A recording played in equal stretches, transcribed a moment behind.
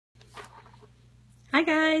Hi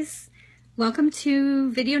guys, welcome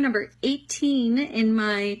to video number 18 in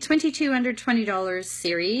my 22 under $20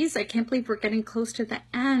 series. I can't believe we're getting close to the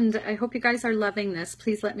end. I hope you guys are loving this.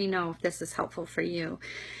 Please let me know if this is helpful for you.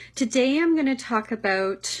 Today I'm going to talk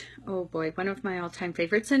about, oh boy, one of my all-time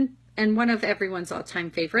favorites and one of everyone's all-time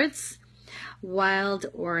favorites, wild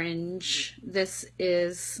orange. This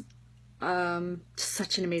is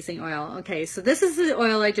such an amazing oil. Okay, so this is the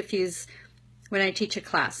oil I diffuse when I teach a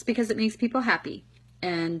class because it makes people happy.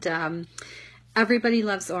 And everybody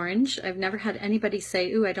loves orange. I've never had anybody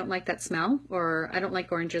say, ooh, I don't like that smell, or I don't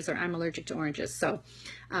like oranges, or I'm allergic to oranges. So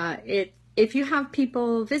if you have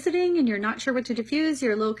people visiting and you're not sure what to diffuse,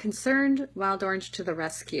 you're a little concerned, wild orange to the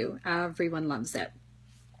rescue. Everyone loves it.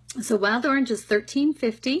 So wild orange is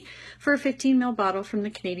 $13.50 for a 15 ml bottle from the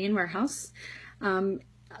Canadian warehouse.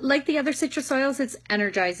 Like the other citrus oils, it's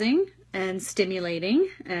energizing and stimulating,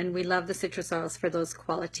 and we love the citrus oils for those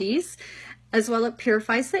qualities. As well, it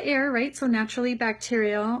purifies the air, right? So naturally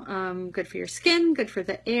bacterial, good for your skin, good for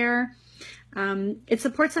the air. It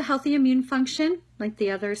supports a healthy immune function, like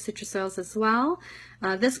the other citrus oils as well.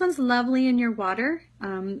 This one's lovely in your water.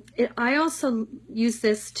 I also use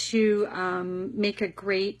this to make a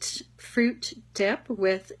great fruit dip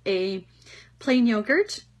with a plain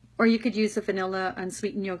yogurt, or you could use a vanilla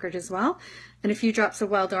unsweetened yogurt as well. And a few drops of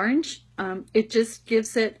wild orange. It just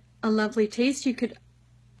gives it a lovely taste. You could,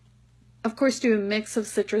 of course, do a mix of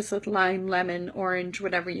citrus with lime, lemon, orange,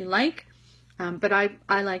 whatever you like. But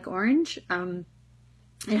I like orange.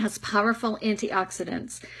 It has powerful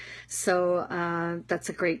antioxidants. So that's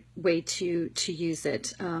a great way to use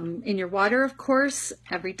it. In your water, of course,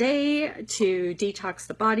 every day to detox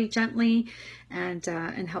the body gently and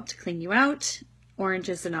help to clean you out. Orange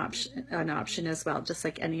is an option as well, just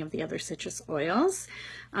like any of the other citrus oils.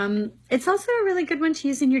 It's also a really good one to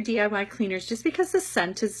use in your DIY cleaners just because the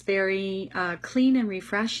scent is very clean and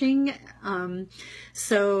refreshing.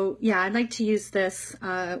 So yeah, I like to use this,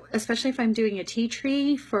 especially if I'm doing a tea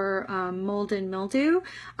tree for mold and mildew.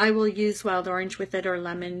 I will use wild orange with it or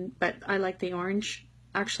lemon, but I like the orange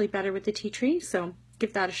actually better with the tea tree. So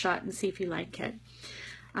give that a shot and see if you like it.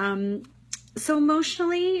 So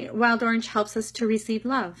emotionally, wild orange helps us to receive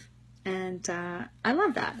love. And I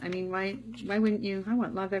love that. I mean, why wouldn't you? I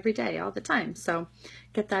want love every day, all the time. So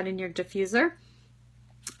get that in your diffuser.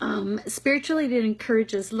 Spiritually, it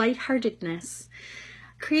encourages lightheartedness,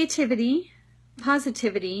 creativity,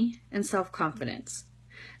 positivity, and self-confidence.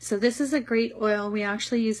 So this is a great oil. We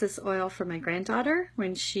actually use this oil for my granddaughter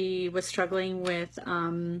when she was struggling with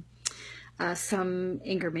some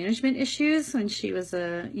anger management issues when she was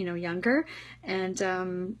younger, and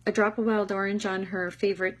a drop of wild orange on her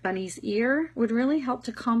favorite bunny's ear would really help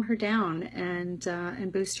to calm her down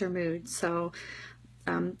and boost her mood. So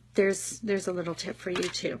there's a little tip for you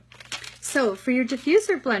too. So for your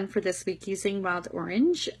diffuser blend for this week using wild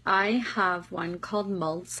orange, I have one called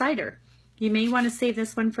mulled cider. You may want to save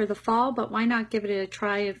this one for the fall, but why not give it a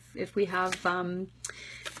try if we have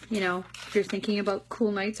if you're thinking about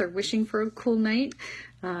cool nights or wishing for a cool night.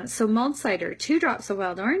 So mulled cider, 2 drops of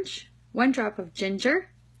wild orange, 1 drop of ginger,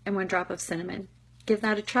 and 1 drop of cinnamon. Give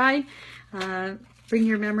that a try. Bring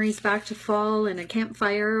your memories back to fall and a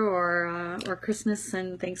campfire or Christmas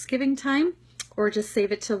and Thanksgiving time, or just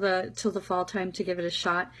save it till the fall time to give it a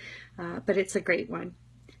shot. But it's a great one.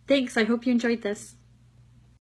 Thanks. I hope you enjoyed this.